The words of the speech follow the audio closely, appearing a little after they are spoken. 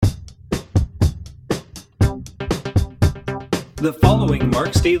The following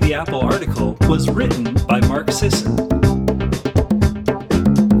Mark's Daily Apple article was written by Mark Sisson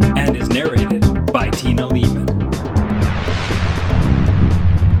and is narrated by Tina Leaman.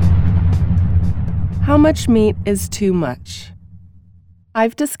 How much meat is too much?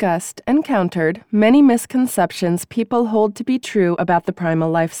 I've discussed and countered many misconceptions people hold to be true about the primal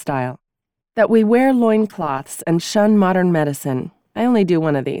lifestyle. That we wear loincloths and shun modern medicine. I only do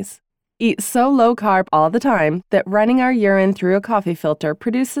one of these. Eat so low carb all the time that running our urine through a coffee filter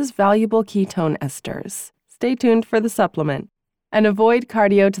produces valuable ketone esters. Stay tuned for the supplement. And avoid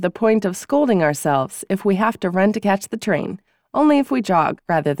cardio to the point of scolding ourselves if we have to run to catch the train, only if we jog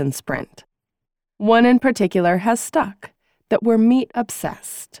rather than sprint. One in particular has stuck, that we're meat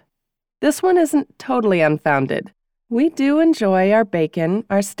obsessed. This one isn't totally unfounded. We do enjoy our bacon,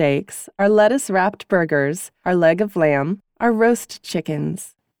 our steaks, our lettuce-wrapped burgers, our leg of lamb, our roast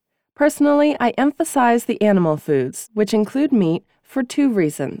chickens. Personally, I emphasize the animal foods, which include meat, for two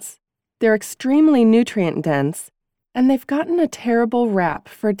reasons. They're extremely nutrient-dense, and they've gotten a terrible rap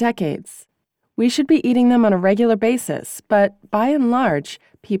for decades. We should be eating them on a regular basis, but by and large,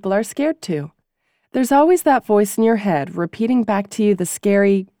 people are scared to. There's always that voice in your head repeating back to you the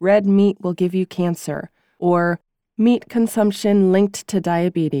scary, red meat will give you cancer, or meat consumption linked to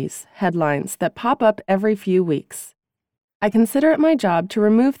diabetes headlines that pop up every few weeks. I consider it my job to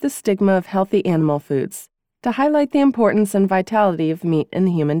remove the stigma of healthy animal foods, to highlight the importance and vitality of meat in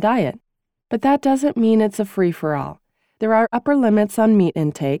the human diet. But that doesn't mean it's a free-for-all. There are upper limits on meat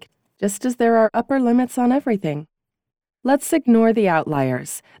intake, just as there are upper limits on everything. Let's ignore the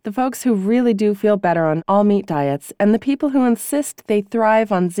outliers, the folks who really do feel better on all-meat diets, and the people who insist they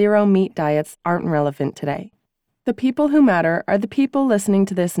thrive on zero-meat diets aren't relevant today. The people who matter are the people listening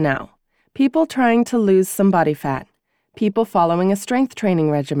to this now, people trying to lose some body fat, people following a strength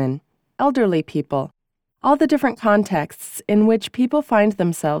training regimen, elderly people. All the different contexts in which people find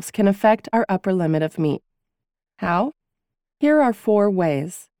themselves can affect our upper limit of meat. How? Here are 4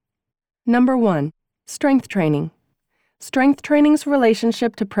 ways. Number 1, strength training. Strength training's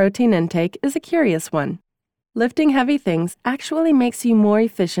relationship to protein intake is a curious one. Lifting heavy things actually makes you more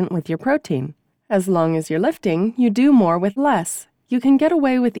efficient with your protein. As long as you're lifting, you do more with less. You can get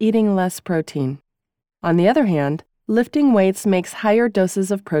away with eating less protein. On the other hand, lifting weights makes higher doses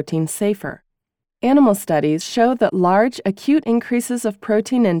of protein safer. Animal studies show that large, acute increases of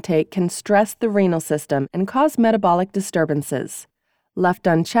protein intake can stress the renal system and cause metabolic disturbances. Left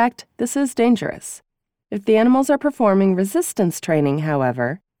unchecked, this is dangerous. If the animals are performing resistance training,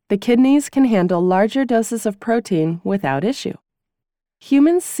 however, the kidneys can handle larger doses of protein without issue.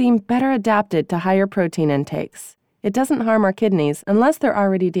 Humans seem better adapted to higher protein intakes. It doesn't harm our kidneys unless they're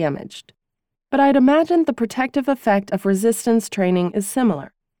already damaged. But I'd imagine the protective effect of resistance training is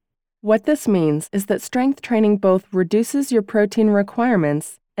similar. What this means is that strength training both reduces your protein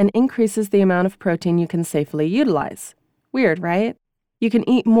requirements and increases the amount of protein you can safely utilize. Weird, right? You can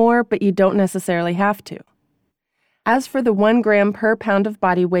eat more, but you don't necessarily have to. As for the 1 gram per pound of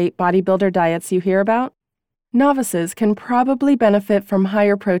body weight bodybuilder diets you hear about, novices can probably benefit from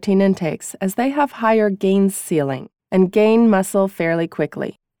higher protein intakes as they have higher gains ceiling and gain muscle fairly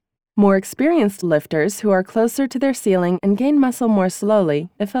quickly. More experienced lifters who are closer to their ceiling and gain muscle more slowly,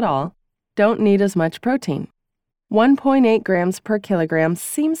 if at all, don't need as much protein. 1.8 grams per kilogram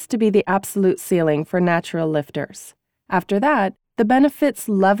seems to be the absolute ceiling for natural lifters. After that, the benefits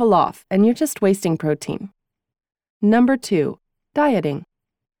level off and you're just wasting protein. Number 2, dieting.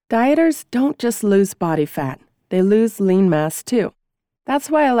 Dieters don't just lose body fat, they lose lean mass too.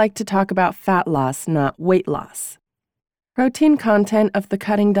 That's why I like to talk about fat loss, not weight loss. Protein content of the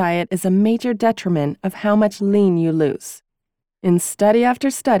cutting diet is a major detriment of how much lean you lose. In study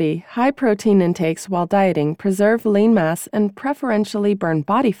after study, high protein intakes while dieting preserve lean mass and preferentially burn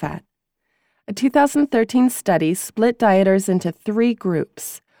body fat. A 2013 study split dieters into 3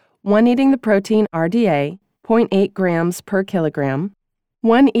 groups, one eating the protein RDA, 0.8 grams per kilogram,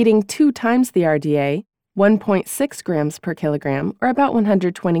 one eating 2 times the RDA, 1.6 grams per kilogram, or about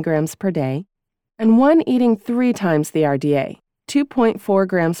 120 grams per day, and one eating 3 times the RDA, 2.4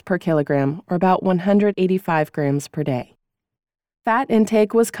 grams per kilogram, or about 185 grams per day. Fat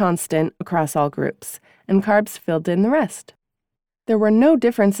intake was constant across all groups, and carbs filled in the rest. There were no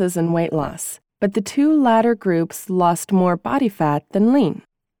differences in weight loss, but the 2 latter groups lost more body fat than lean.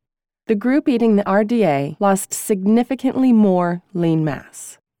 The group eating the RDA lost significantly more lean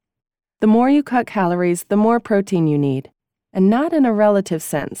mass. The more you cut calories, the more protein you need, and not in a relative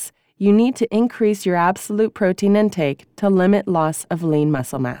sense. You need to increase your absolute protein intake to limit loss of lean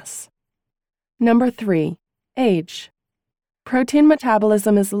muscle mass. Number 3, age. Protein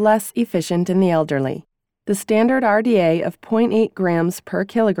metabolism is less efficient in the elderly. The The standard RDA of 0.8 grams per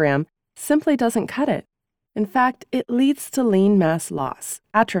kilogram simply doesn't cut it. In fact, it leads to lean mass loss,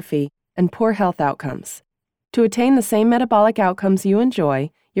 atrophy, and poor health outcomes. To attain the same metabolic outcomes you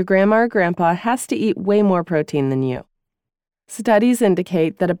enjoy, your grandma or grandpa has to eat way more protein than you. Studies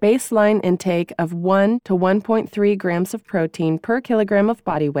indicate that a baseline intake of 1 to 1.3 grams of protein per kilogram of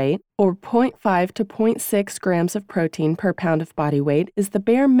body weight, or 0.5 to 0.6 grams of protein per pound of body weight, is the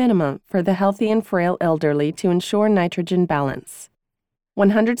bare minimum for the healthy and frail elderly to ensure nitrogen balance.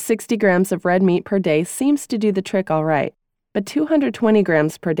 160 grams of red meat per day seems to do the trick all right, but 220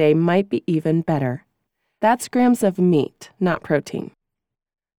 grams per day might be even better. That's grams of meat, not protein.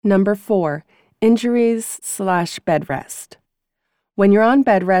 Number 4, injuries/bed rest. When you're on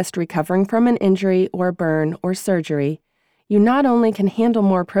bed rest recovering from an injury or burn or surgery, you not only can handle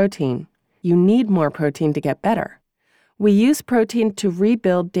more protein, you need more protein to get better. We use protein to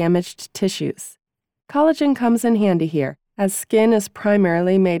rebuild damaged tissues. Collagen comes in handy here, as skin is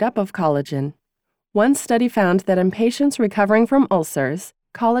primarily made up of collagen. One study found that in patients recovering from ulcers,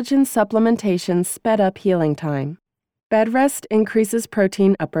 collagen supplementation sped up healing time. Bed rest increases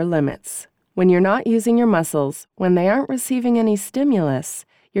protein upper limits. When you're not using your muscles, when they aren't receiving any stimulus,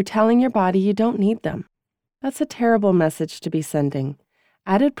 you're telling your body you don't need them. That's a terrible message to be sending.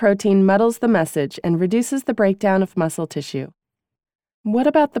 Added protein muddles the message and reduces the breakdown of muscle tissue. What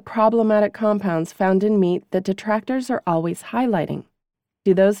about the problematic compounds found in meat that detractors are always highlighting?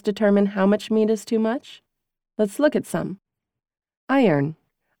 Do those determine how much meat is too much? Let's look at some. Iron.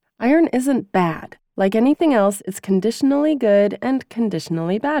 Iron isn't bad. Like anything else, it's conditionally good and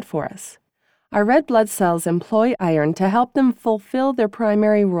conditionally bad for us. Our red blood cells employ iron to help them fulfill their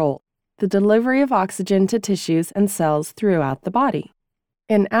primary role, the delivery of oxygen to tissues and cells throughout the body.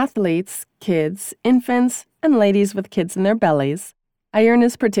 In athletes, kids, infants, and ladies with kids in their bellies, iron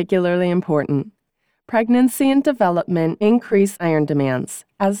is particularly important. Pregnancy and development increase iron demands,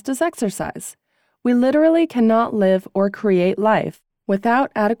 as does exercise. We literally cannot live or create life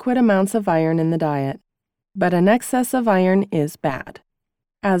without adequate amounts of iron in the diet. But an excess of iron is bad.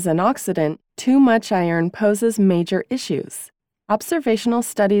 As an oxidant, too much iron poses major issues. Observational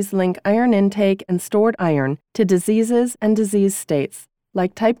studies link iron intake and stored iron to diseases and disease states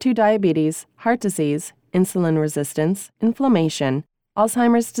like type 2 diabetes, heart disease, insulin resistance, inflammation,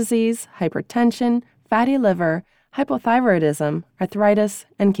 Alzheimer's disease, hypertension, fatty liver, hypothyroidism, arthritis,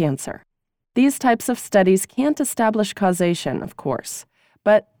 and cancer. These types of studies can't establish causation, of course,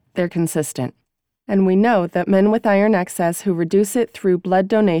 but they're consistent. And we know that men with iron excess who reduce it through blood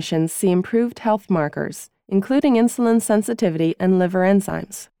donations see improved health markers, including insulin sensitivity and liver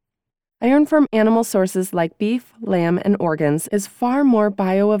enzymes. Iron from animal sources like beef, lamb, and organs is far more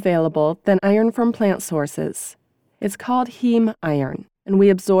bioavailable than iron from plant sources. It's called heme iron, and we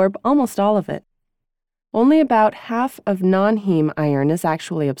absorb almost all of it. Only about half of non-heme iron is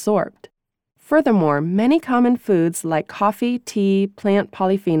actually absorbed. Furthermore, many common foods like coffee, tea, plant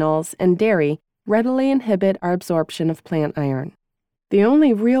polyphenols, and dairy readily inhibit our absorption of plant iron. The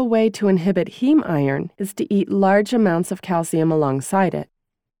only real way to inhibit heme iron is to eat large amounts of calcium alongside it.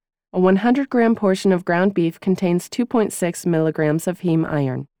 A 100-gram portion of ground beef contains 2.6 milligrams of heme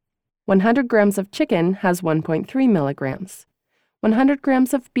iron. 100 grams of chicken has 1.3 milligrams. 100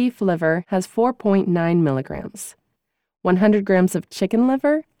 grams of beef liver has 4.9 milligrams. 100 grams of chicken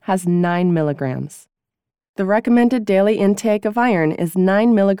liver has 9 milligrams. The recommended daily intake of iron is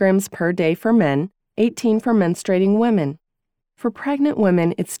 9 milligrams per day for men, 18 for menstruating women. For pregnant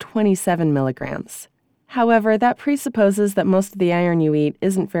women, it's 27 milligrams. However, that presupposes that most of the iron you eat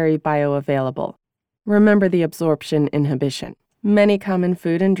isn't very bioavailable. Remember the absorption inhibition. Many common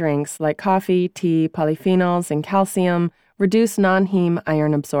food and drinks like coffee, tea, polyphenols, and calcium reduce non-heme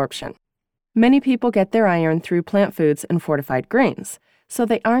iron absorption. Many people get their iron through plant foods and fortified grains, so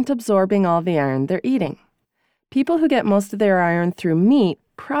they aren't absorbing all the iron they're eating. People who get most of their iron through meat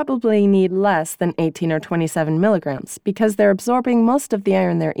probably need less than 18 or 27 milligrams because they're absorbing most of the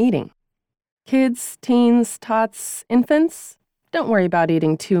iron they're eating. Kids, teens, tots, infants, don't worry about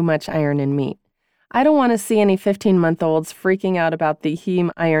eating too much iron in meat. I don't want to see any 15-month-olds freaking out about the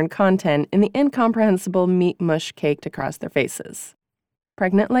heme iron content in the incomprehensible meat mush caked across their faces.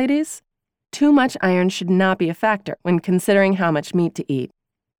 Pregnant ladies? Too much iron should not be a factor when considering how much meat to eat.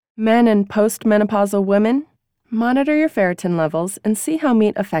 Men and postmenopausal women? Monitor your ferritin levels and see how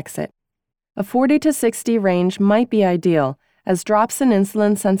meat affects it. A 40 to 60 range might be ideal, as drops in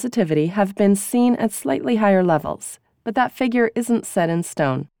insulin sensitivity have been seen at slightly higher levels, but that figure isn't set in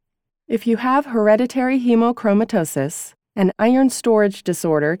stone. If you have hereditary hemochromatosis, an iron storage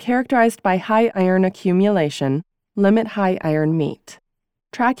disorder characterized by high iron accumulation, limit high iron meat.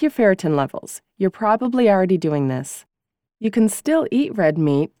 Track your ferritin levels. You're probably already doing this. You can still eat red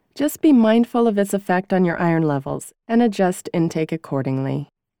meat, just be mindful of its effect on your iron levels and adjust intake accordingly.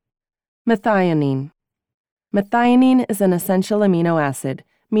 Methionine. Methionine is an essential amino acid,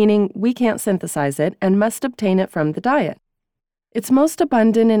 meaning we can't synthesize it and must obtain it from the diet. It's most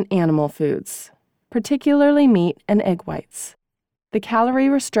abundant in animal foods, particularly meat and egg whites. The calorie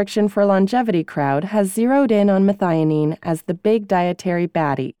restriction for longevity crowd has zeroed in on methionine as the big dietary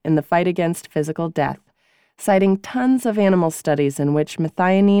baddie in the fight against physical death, citing tons of animal studies in which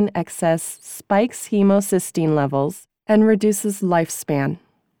methionine excess spikes homocysteine levels and reduces lifespan.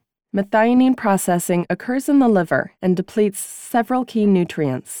 Methionine processing occurs in the liver and depletes several key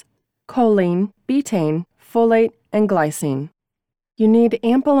nutrients: choline, betaine, folate, and glycine. You need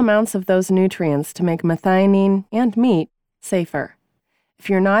ample amounts of those nutrients to make methionine and meat safer. If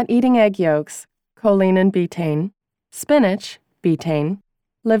you're not eating egg yolks, choline and betaine, spinach, betaine,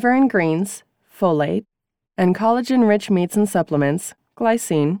 liver and greens, folate, and collagen-rich meats and supplements,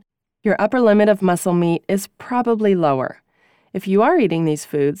 glycine, your upper limit of muscle meat is probably lower. If you are eating these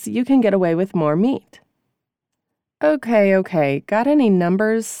foods, you can get away with more meat. Okay, got any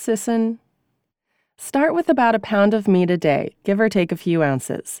numbers, Sisson? Start with about a pound of meat a day, give or take a few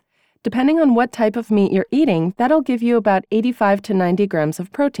ounces. Depending on what type of meat you're eating, that'll give you about 85 to 90 grams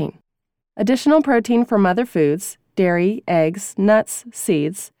of protein. Additional protein from other foods, dairy, eggs, nuts,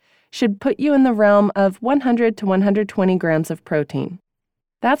 seeds, should put you in the realm of 100 to 120 grams of protein.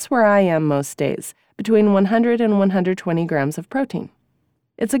 That's where I am most days, between 100 and 120 grams of protein.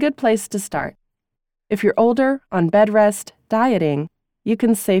 It's a good place to start. If you're older, on bed rest, dieting, you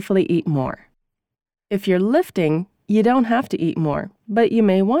can safely eat more. If you're lifting, you don't have to eat more, but you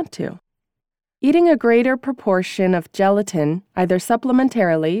may want to. Eating a greater proportion of gelatin, either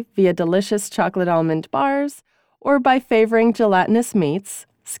supplementarily via delicious chocolate almond bars or by favoring gelatinous meats,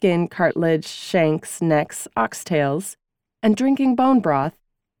 skin, cartilage, shanks, necks, oxtails, and drinking bone broth,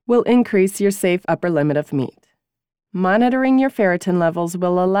 will increase your safe upper limit of meat. Monitoring your ferritin levels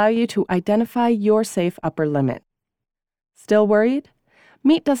will allow you to identify your safe upper limit. Still worried?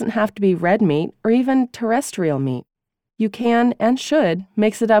 Meat doesn't have to be red meat or even terrestrial meat. You can and should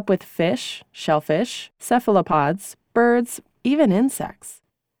mix it up with fish, shellfish, cephalopods, birds, even insects.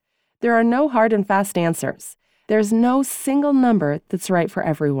 There are no hard and fast answers. There's no single number that's right for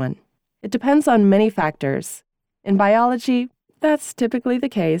everyone. It depends on many factors. In biology, that's typically the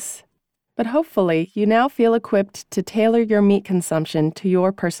case. But hopefully, you now feel equipped to tailor your meat consumption to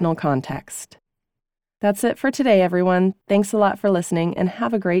your personal context. That's it for today, everyone. Thanks a lot for listening and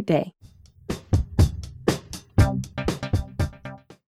have a great day.